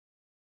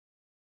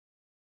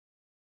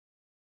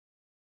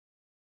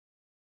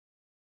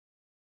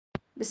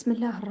بسم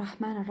الله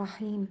الرحمن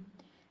الرحيم.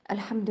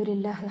 الحمد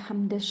لله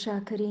حمد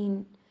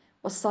الشاكرين،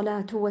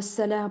 والصلاة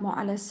والسلام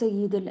على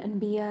سيد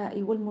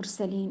الأنبياء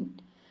والمرسلين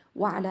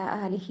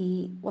وعلى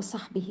آله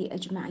وصحبه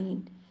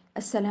أجمعين.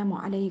 السلام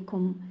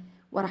عليكم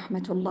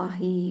ورحمة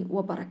الله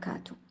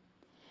وبركاته.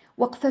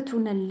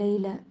 وقفتنا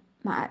الليلة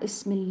مع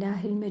اسم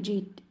الله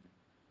المجيد،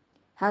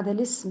 هذا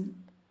الاسم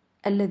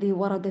الذي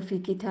ورد في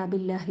كتاب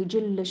الله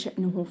جل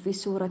شأنه في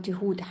سورة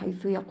هود،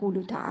 حيث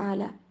يقول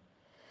تعالى: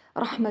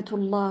 رحمة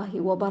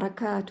الله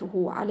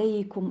وبركاته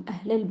عليكم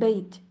أهل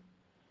البيت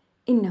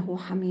إنه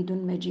حميد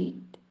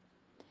مجيد.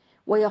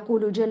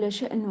 ويقول جل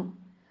شأنه: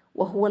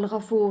 وهو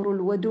الغفور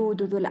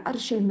الودود ذو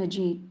العرش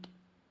المجيد.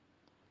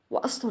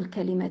 وأصل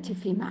الكلمة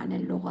في معنى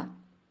اللغة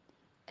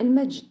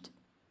المجد،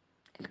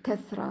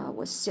 الكثرة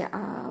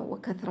والسعة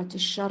وكثرة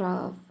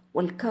الشرف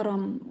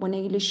والكرم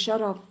ونيل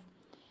الشرف،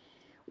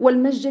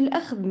 والمجد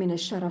الأخذ من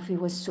الشرف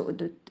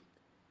والسؤدد،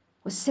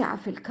 والسعة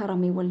في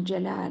الكرم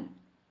والجلال،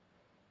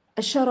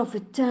 الشرف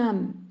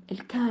التام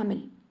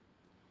الكامل.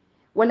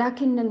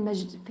 ولكن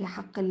المجد في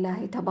حق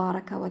الله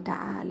تبارك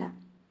وتعالى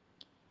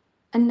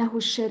أنه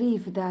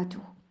الشريف ذاته،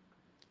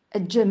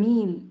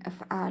 الجميل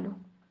أفعاله،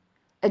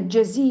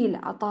 الجزيل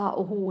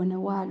عطاؤه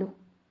ونواله،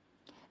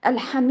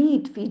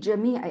 الحميد في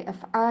جميع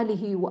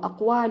أفعاله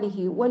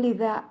وأقواله.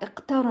 ولذا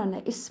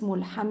اقترن اسم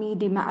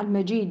الحميد مع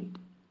المجيد،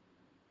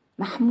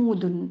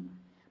 محمود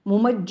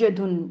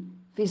ممجد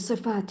في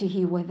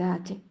صفاته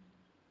وذاته،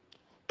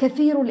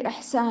 كثير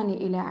الإحسان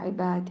إلى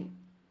عباده،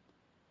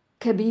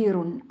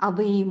 كبير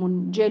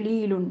عظيم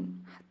جليل.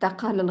 حتى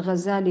قال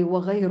الغزالي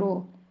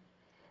وغيره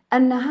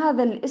أن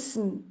هذا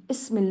الاسم،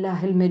 اسم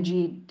الله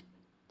المجيد،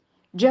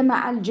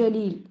 جمع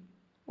الجليل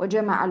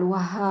وجمع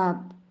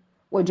الوهاب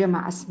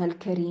وجمع اسم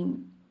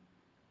الكريم.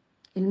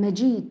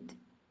 المجيد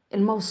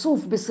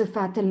الموصوف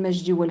بصفات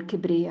المجد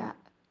والكبرياء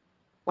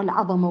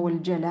والعظمة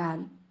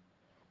والجلال،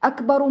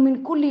 أكبر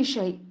من كل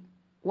شيء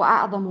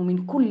وأعظم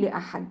من كل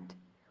أحد،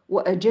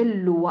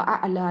 وأجل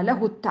وأعلى،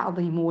 له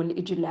التعظيم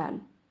والإجلال.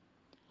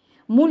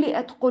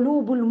 ملئت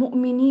قلوب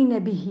المؤمنين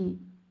به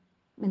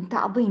من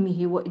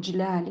تعظيمه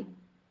وإجلاله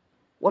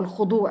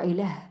والخضوع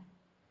له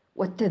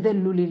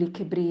والتذلل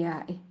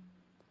لكبريائه.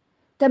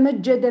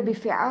 تمجد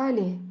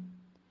بفعاله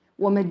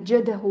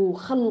ومجده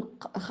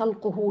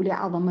خلقه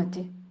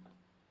لعظمته.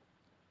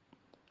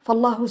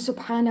 فالله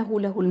سبحانه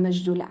له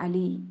المجد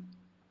العلي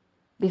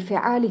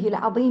بفعاله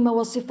العظيمة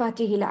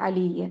وصفاته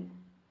العلية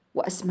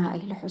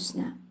وأسمائه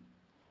الحسنى.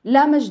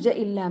 لا مجد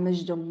إلا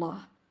مجد الله،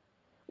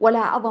 ولا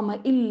عظم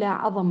إلا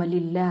عظم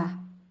لله،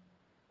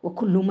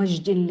 وكل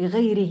مجد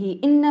لغيره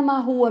إنما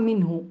هو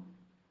منه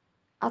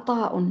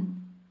عطاء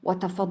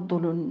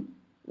وتفضل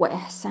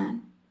وإحسان.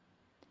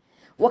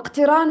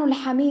 واقتران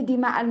الحميد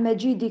مع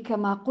المجيد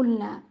كما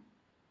قلنا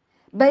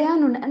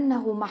بيان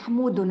أنه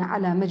محمود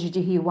على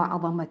مجده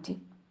وعظمته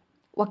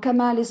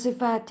وكمال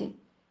صفاته،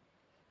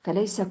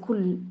 فليس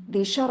كل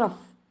ذي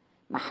شرف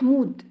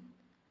محمود،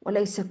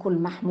 وليس كل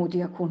محمود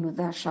يكون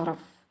ذا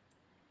شرف،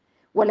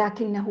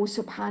 ولكنه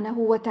سبحانه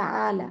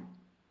وتعالى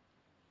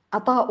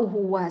عطاؤه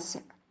واسع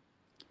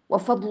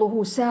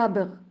وفضله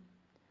سابغ،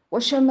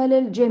 وشمل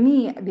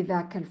الجميع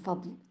بذاك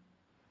الفضل،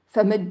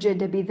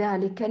 فمجد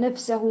بذلك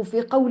نفسه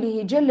في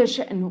قوله جل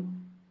شأنه: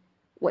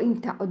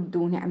 وإن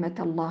تعدوا نعمة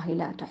الله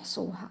لا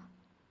تحصوها.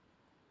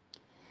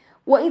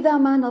 وإذا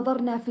ما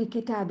نظرنا في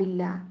كتاب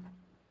الله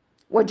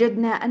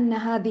وجدنا أن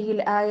هذه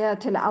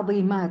الآيات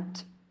العظيمات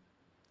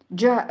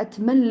جاءت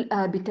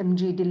ملأى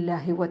بتمجيد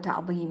الله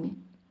وتعظيمه.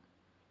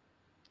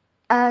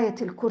 آية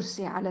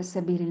الكرسي على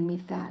سبيل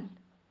المثال،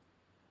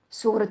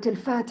 سورة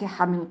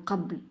الفاتحة من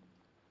قبل،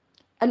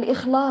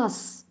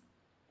 الإخلاص،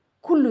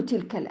 كل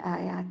تلك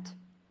الآيات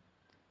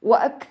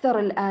وأكثر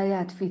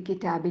الآيات في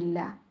كتاب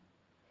الله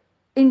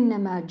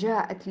إنما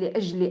جاءت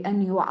لأجل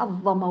أن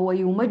يعظم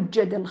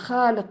ويمجد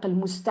الخالق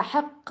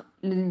المستحق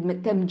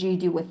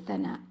للتمجيد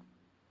والثناء.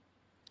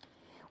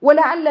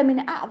 ولعل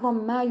من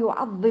أعظم ما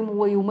يعظم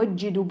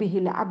ويمجد به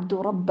العبد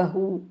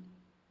ربه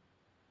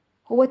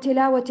هو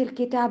تلاوة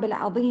الكتاب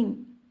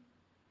العظيم،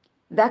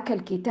 ذاك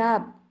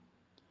الكتاب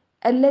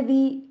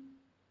الذي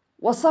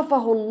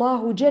وصفه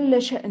الله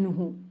جل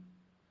شأنه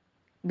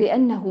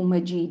بأنه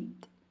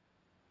مجيد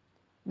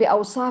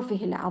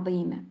بأوصافه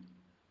العظيمة.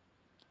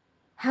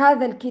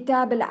 هذا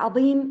الكتاب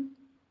العظيم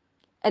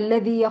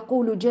الذي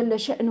يقول جل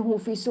شأنه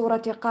في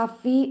سورة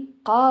قاف: في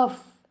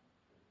قاف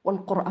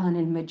والقرآن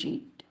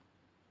المجيد،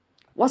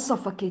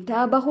 وصف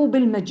كتابه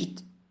بالمجد.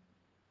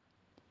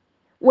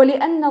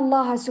 ولأن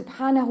الله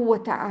سبحانه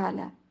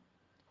وتعالى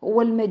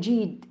هو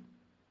المجيد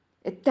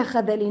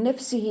اتخذ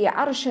لنفسه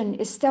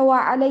عرشا استوى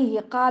عليه،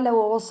 قال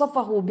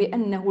ووصفه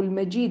بأنه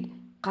المجيد،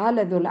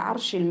 قال ذو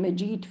العرش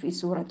المجيد في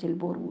سورة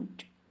البروج.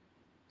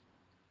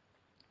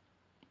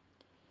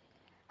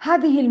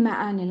 هذه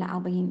المعاني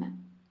العظيمة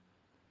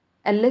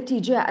التي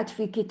جاءت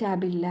في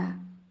كتاب الله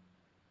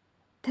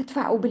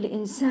تدفع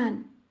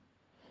بالإنسان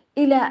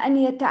إلى أن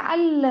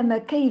يتعلم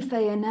كيف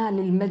ينال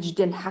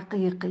المجد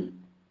الحقيقي.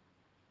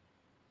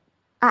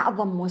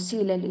 أعظم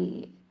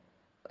وسيلة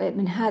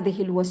من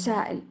هذه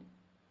الوسائل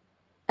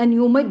أن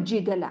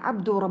يمجد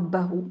العبد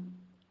ربه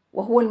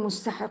وهو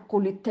المستحق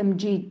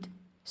للتمجيد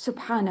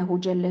سبحانه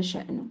جل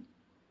شأنه.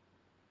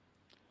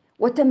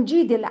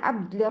 وتمجيد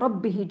العبد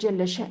لربه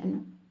جل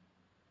شأنه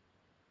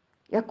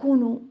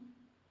يكون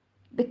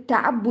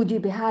بالتعبد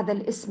بهذا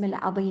الاسم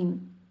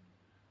العظيم،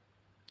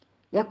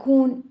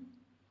 يكون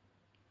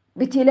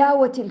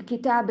بتلاوة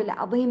الكتاب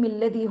العظيم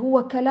الذي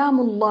هو كلام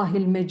الله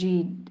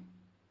المجيد،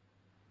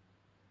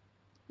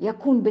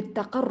 يكون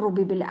بالتقرب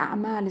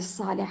بالأعمال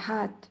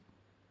الصالحات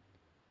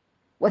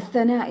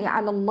والثناء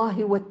على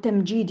الله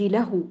والتمجيد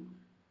له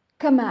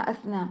كما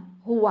أثنى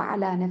هو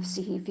على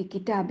نفسه في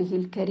كتابه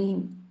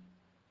الكريم.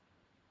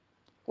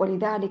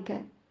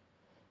 ولذلك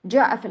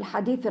جاء في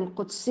الحديث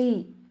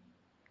القدسي: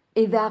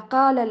 إذا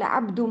قال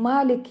العبد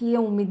مالك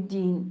يوم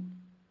الدين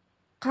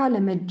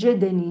قال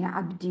مجدني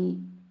عبدي.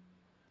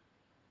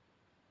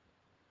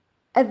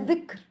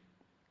 الذكر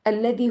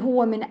الذي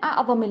هو من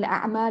أعظم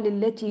الأعمال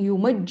التي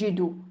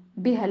يمجد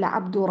بها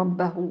العبد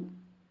ربه.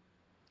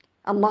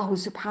 الله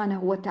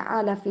سبحانه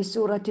وتعالى في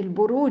سورة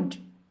البروج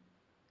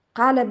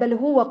قال: بل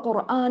هو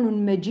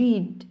قرآن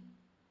مجيد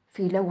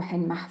في لوح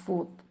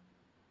محفوظ.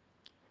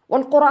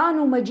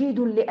 والقرآن مجيد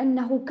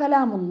لأنه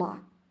كلام الله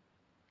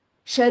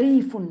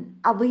شريف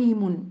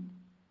عظيم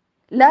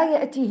لا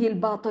يأتيه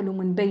الباطل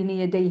من بين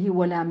يديه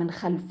ولا من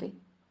خلفه،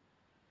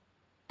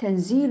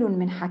 تنزيل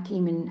من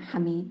حكيم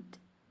حميد.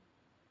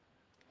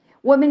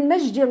 ومن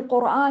مجد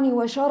القرآن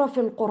وشرف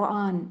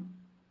القرآن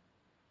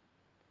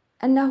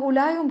أنه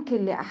لا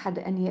يمكن لأحد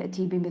أن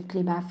يأتي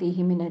بمثل ما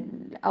فيه من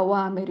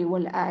الأوامر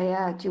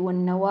والآيات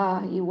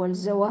والنواهي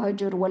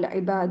والزواجر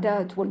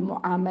والعبادات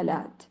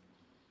والمعاملات،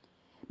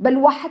 بل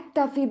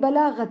وحتى في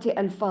بلاغة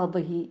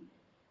ألفاظه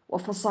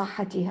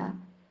وفصاحتها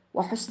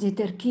وحسن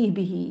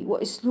تركيبه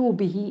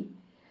وأسلوبه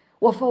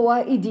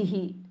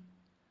وفوائده.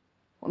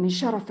 ومن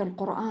شرف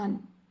القرآن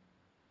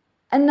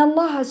أن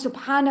الله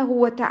سبحانه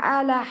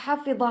وتعالى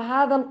حفظ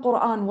هذا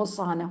القرآن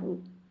وصانه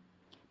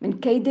من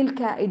كيد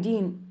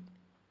الكائدين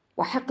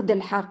وحقد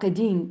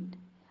الحاقدين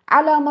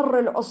على مر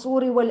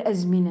العصور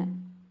والأزمنة.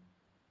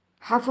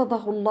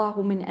 حفظه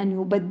الله من أن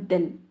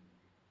يبدل،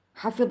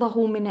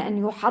 حفظه من أن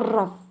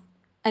يحرف،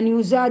 أن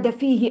يزاد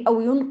فيه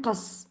أو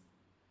ينقص،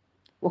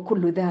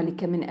 وكل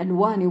ذلك من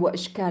ألوان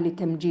وأشكال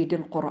تمجيد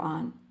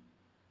القرآن.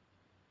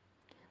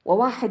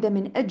 وواحدة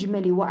من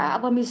أجمل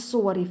وأعظم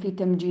الصور في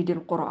تمجيد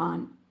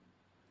القرآن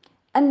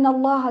أن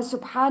الله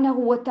سبحانه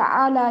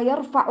وتعالى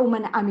يرفع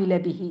من عمل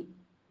به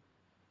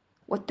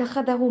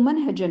واتخذه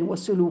منهجا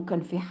وسلوكا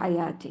في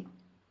حياته.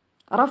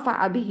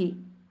 رفع به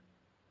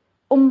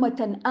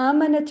أمة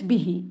آمنت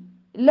به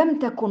لم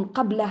تكن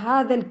قبل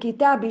هذا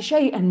الكتاب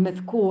شيئا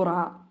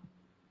مذكورا،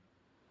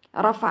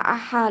 رفع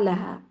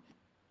حالها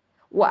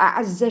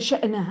وأعز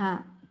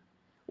شأنها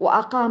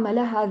وأقام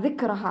لها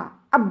ذكرها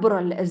عبر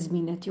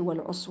الأزمنة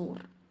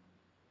والعصور.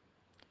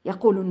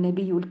 يقول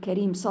النبي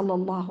الكريم صلى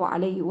الله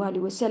عليه وآله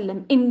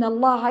وسلم: إن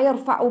الله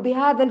يرفع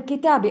بهذا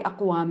الكتاب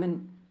أقواما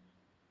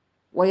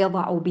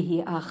ويضع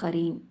به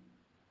آخرين.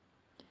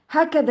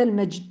 هكذا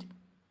المجد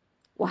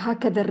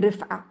وهكذا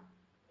الرفعة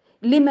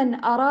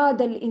لمن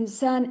أراد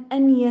الإنسان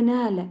أن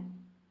ينال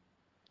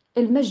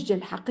المجد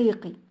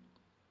الحقيقي.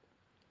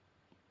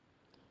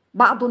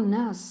 بعض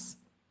الناس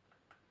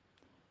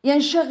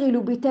ينشغل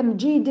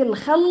بتمجيد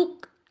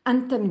الخلق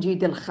عن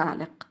تمجيد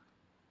الخالق،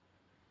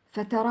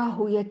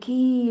 فتراه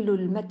يكيل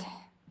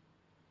المدح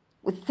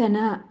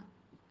والثناء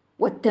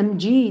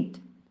والتمجيد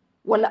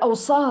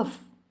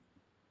والأوصاف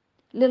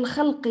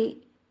للخلق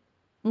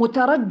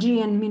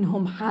مترجيا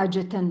منهم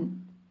حاجة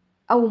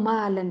أو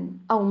مالا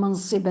أو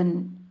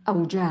منصبا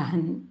أو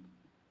جاها.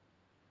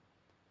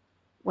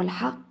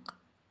 والحق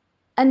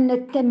أن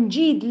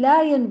التمجيد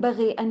لا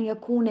ينبغي أن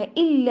يكون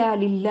إلا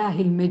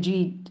لله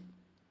المجيد،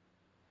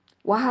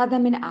 وهذا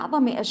من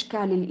أعظم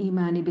أشكال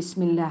الإيمان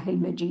باسم الله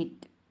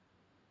المجيد.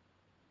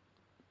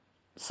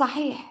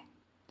 صحيح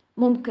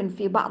ممكن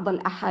في بعض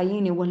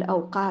الأحايين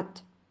والأوقات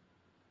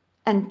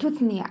أن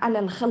تثني على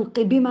الخلق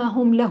بما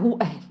هم له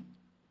أهل،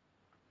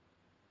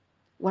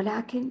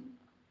 ولكن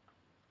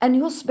أن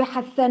يصبح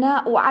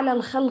الثناء على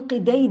الخلق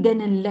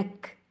ديدنا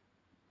لك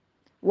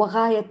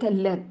وغاية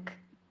لك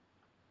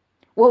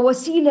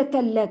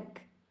ووسيلة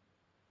لك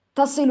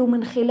تصل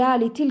من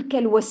خلال تلك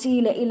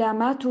الوسيلة إلى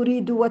ما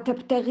تريد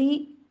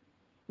وتبتغي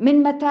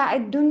من متاع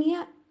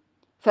الدنيا،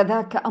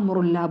 فذاك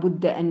أمر لا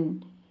بد أن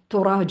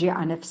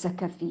تراجع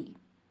نفسك فيه.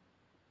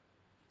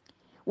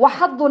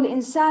 وحظ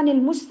الإنسان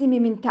المسلم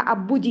من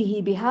تعبده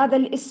بهذا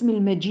الاسم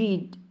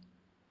المجيد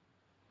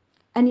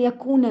أن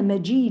يكون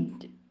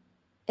مجيد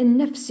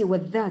النفس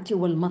والذات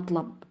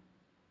والمطلب.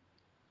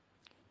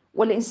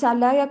 والإنسان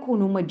لا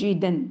يكون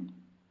مجيدا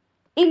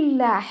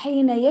إلا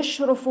حين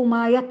يشرف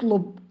ما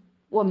يطلب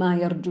وما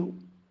يرجو،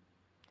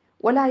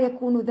 ولا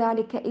يكون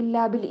ذلك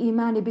إلا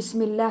بالإيمان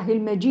باسم الله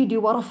المجيد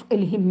ورفع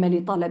الهمة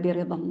لطلب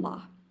رضا الله.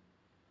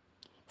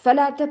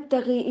 فلا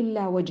تبتغي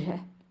إلا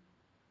وجهه،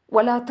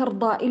 ولا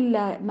ترضى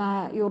إلا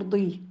ما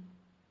يرضيه،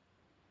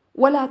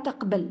 ولا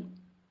تقبل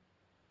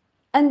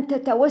أن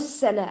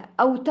تتوسل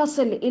أو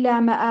تصل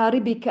إلى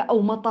مآربك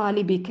أو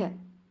مطالبك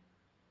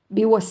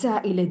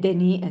بوسائل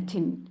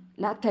دنيئة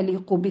لا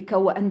تليق بك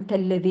وأنت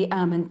الذي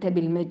آمنت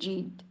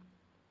بالمجيد.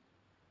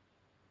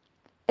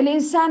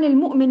 الإنسان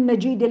المؤمن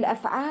مجيد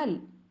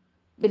الأفعال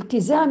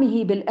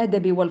بالتزامه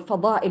بالأدب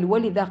والفضائل،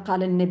 ولذا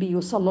قال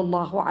النبي صلى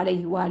الله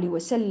عليه وآله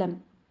وسلم: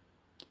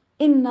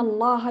 إن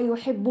الله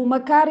يحب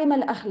مكارم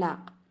الأخلاق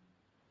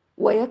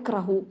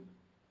ويكره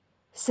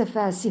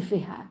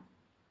سفاسفها،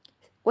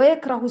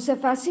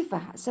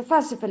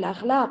 سفاسف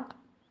الأخلاق.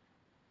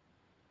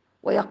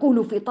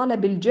 ويقول في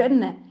طلب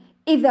الجنة: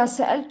 إذا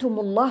سألتم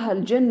الله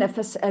الجنة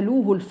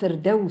فاسألوه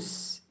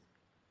الفردوس،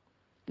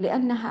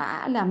 لأنها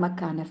أعلى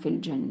مكان في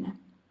الجنة.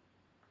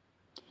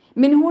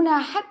 من هنا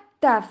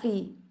حتى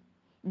في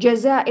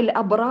جزاء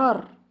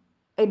الأبرار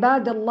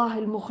عباد الله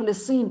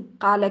المخلصين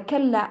قال: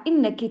 كلا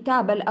إن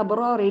كتاب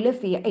الأبرار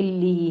لفي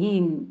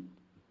عليين،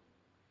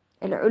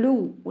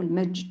 العلو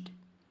والمجد.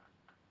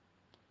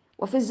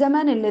 وفي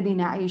الزمان الذي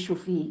نعيش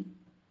فيه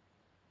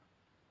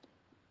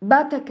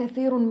بات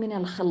كثير من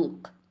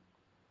الخلق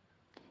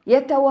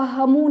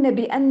يتوهمون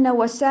بأن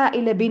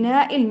وسائل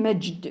بناء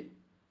المجد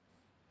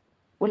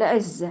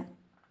والعزة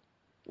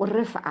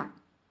والرفعة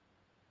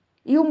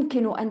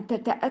يمكن أن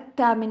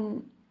تتأتى من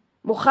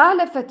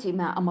مخالفة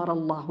ما أمر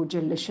الله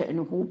جل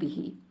شأنه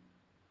به.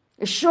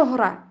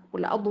 الشهرة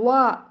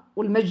والأضواء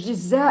والمجد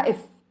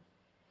الزائف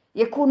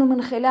يكون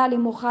من خلال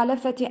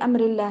مخالفة أمر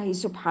الله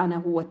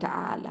سبحانه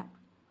وتعالى.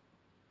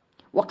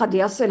 وقد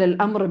يصل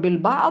الأمر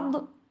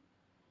بالبعض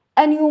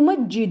أن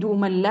يمجدوا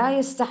من لا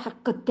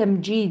يستحق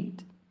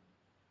التمجيد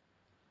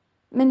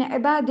من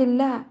عباد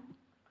الله،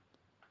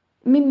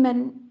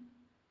 ممن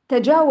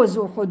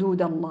تجاوزوا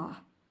حدود الله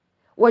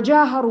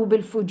وجاهروا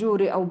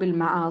بالفجور أو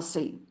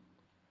بالمعاصي.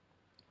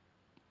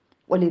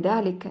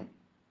 ولذلك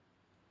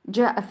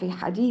جاء في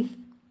حديث: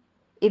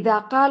 إذا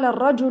قال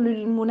الرجل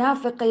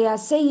للمنافق يا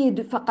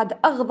سيد فقد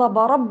أغضب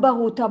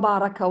ربه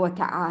تبارك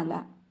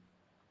وتعالى.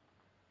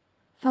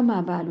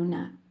 فما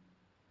بالنا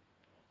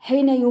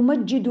حين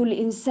يمجد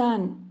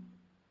الإنسان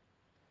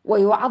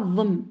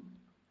ويعظم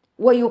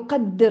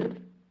ويقدر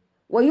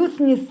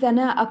ويثني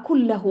الثناء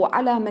كله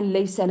على من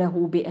ليس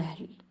له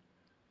بأهل،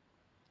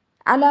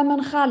 على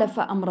من خالف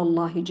أمر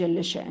الله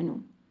جل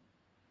شأنه.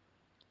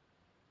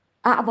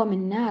 أعظم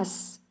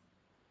الناس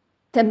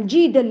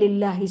تمجيدا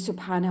لله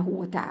سبحانه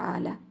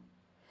وتعالى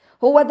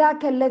هو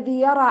ذاك الذي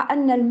يرى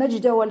أن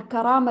المجد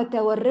والكرامة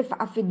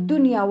والرفعة في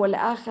الدنيا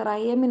والآخرة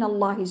هي من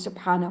الله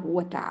سبحانه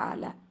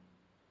وتعالى.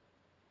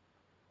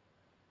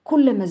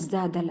 كلما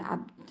ازداد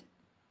العبد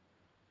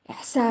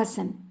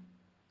إحساسا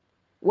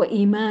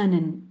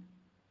وإيمانا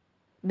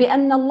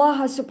بأن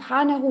الله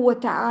سبحانه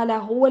وتعالى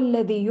هو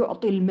الذي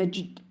يعطي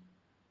المجد،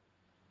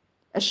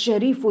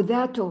 الشريف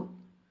ذاته،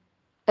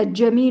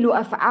 الجميل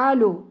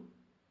أفعاله،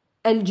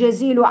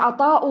 الجزيل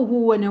عطاؤه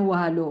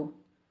ونواله،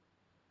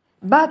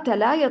 بات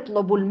لا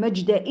يطلب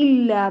المجد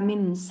إلا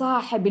من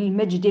صاحب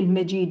المجد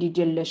المجيد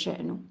جل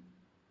شأنه.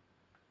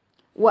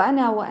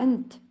 وأنا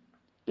وأنت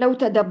لو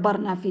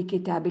تدبرنا في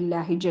كتاب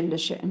الله جل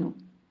شأنه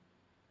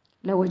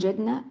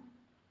لوجدنا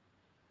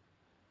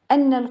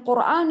أن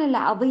القرآن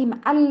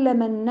العظيم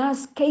علم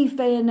الناس كيف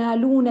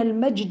ينالون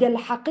المجد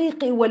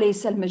الحقيقي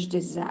وليس المجد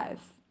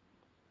الزائف،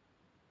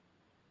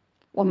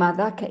 وما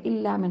ذاك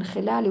إلا من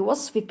خلال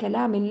وصف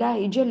كلام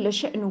الله جل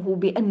شأنه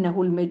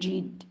بأنه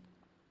المجيد.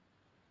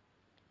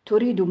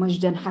 تريد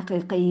مجدا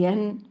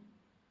حقيقيا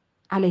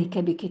عليك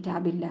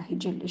بكتاب الله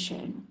جل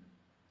شأنه.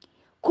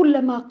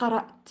 كلما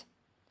قرأت،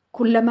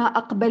 كلما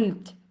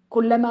أقبلت،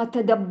 كلما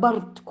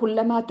تدبرت،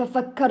 كلما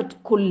تفكرت،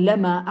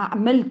 كلما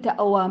أعملت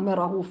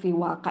أوامره في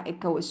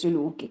واقعك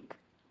وسلوكك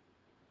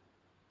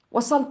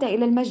وصلت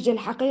إلى المجد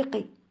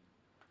الحقيقي،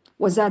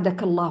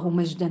 وزادك الله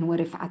مجدا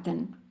ورفعة.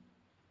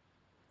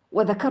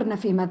 وذكرنا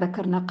فيما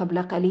ذكرنا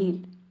قبل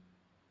قليل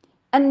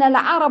أن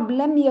العرب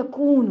لم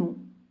يكونوا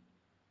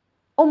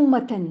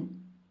أمة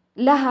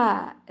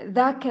لها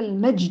ذاك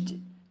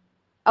المجد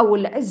أو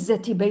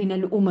العزة بين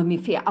الأمم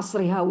في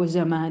عصرها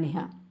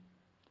وزمانها،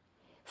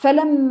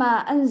 فلما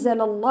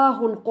أنزل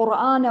الله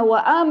القرآن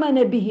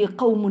وآمن به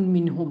قوم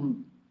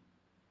منهم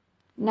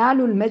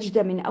نالوا المجد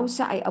من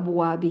أوسع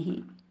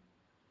أبوابه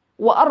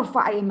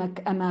وأرفع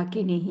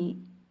أماكنه،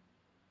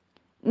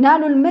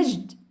 نالوا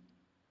المجد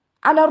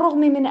على الرغم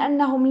من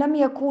أنهم لم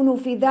يكونوا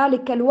في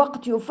ذلك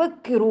الوقت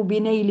يفكروا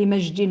بنيل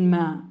مجد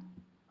ما،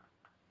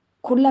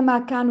 كلما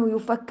كانوا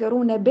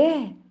يفكرون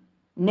به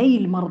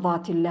نيل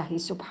مرضاة الله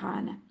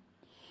سبحانه.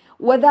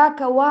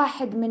 وذاك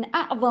واحد من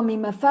أعظم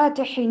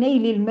مفاتح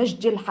نيل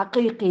المجد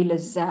الحقيقي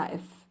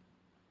للزائف،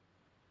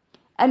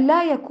 أن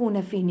لا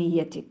يكون في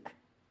نيتك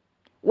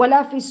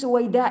ولا في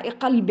سويداء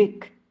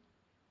قلبك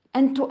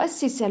أن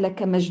تؤسس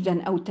لك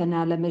مجدا أو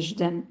تنال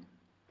مجدا.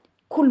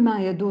 كل ما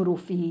يدور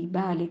في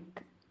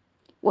بالك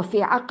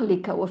وفي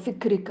عقلك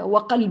وفكرك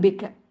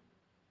وقلبك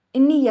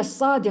النية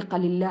الصادقة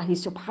لله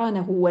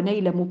سبحانه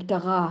ونيل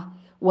مبتغاه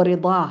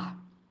ورضاه.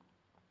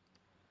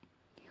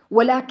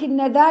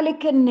 ولكن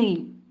ذلك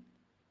النيل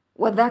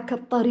وذاك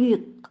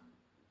الطريق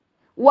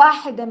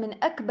واحدة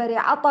من أكبر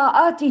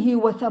عطاءاته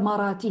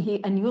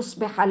وثمراته أن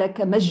يصبح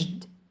لك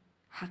مجد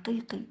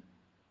حقيقي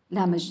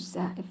لا مجد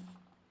زائف.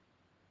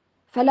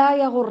 فلا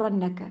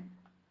يغرنك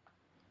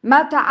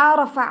ما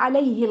تعارف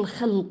عليه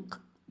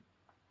الخلق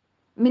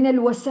من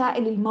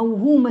الوسائل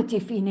الموهومة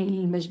في نيل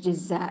المجد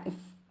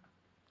الزائف،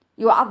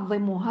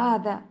 يعظم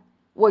هذا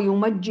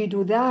ويمجد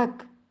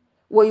ذاك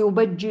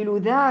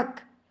ويبجل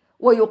ذاك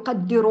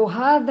ويقدر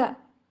هذا،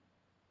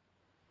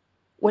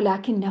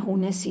 ولكنه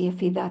نسي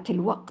في ذات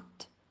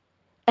الوقت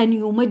أن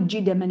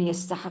يمجد من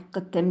يستحق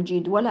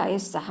التمجيد، ولا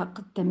يستحق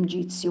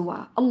التمجيد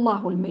سواه،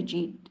 الله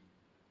المجيد.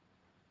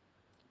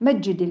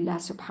 مجد الله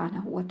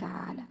سبحانه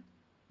وتعالى،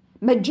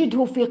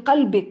 مجده في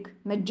قلبك،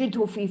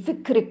 مجده في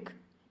فكرك،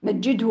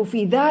 مجده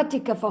في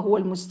ذاتك، فهو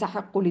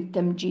المستحق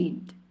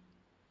للتمجيد.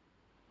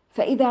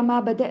 فإذا ما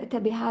بدأت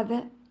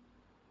بهذا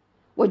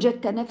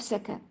وجدت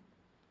نفسك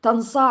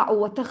تنصاع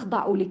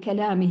وتخضع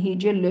لكلامه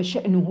جل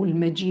شأنه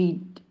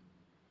المجيد،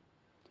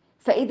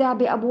 فإذا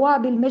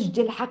بأبواب المجد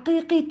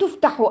الحقيقي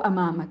تفتح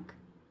أمامك،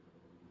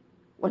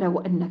 ولو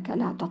أنك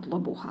لا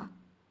تطلبها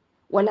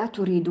ولا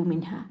تريد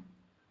منها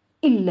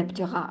إلا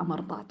ابتغاء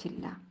مرضات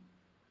الله.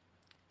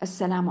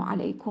 السلام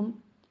عليكم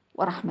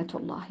ورحمة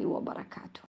الله وبركاته.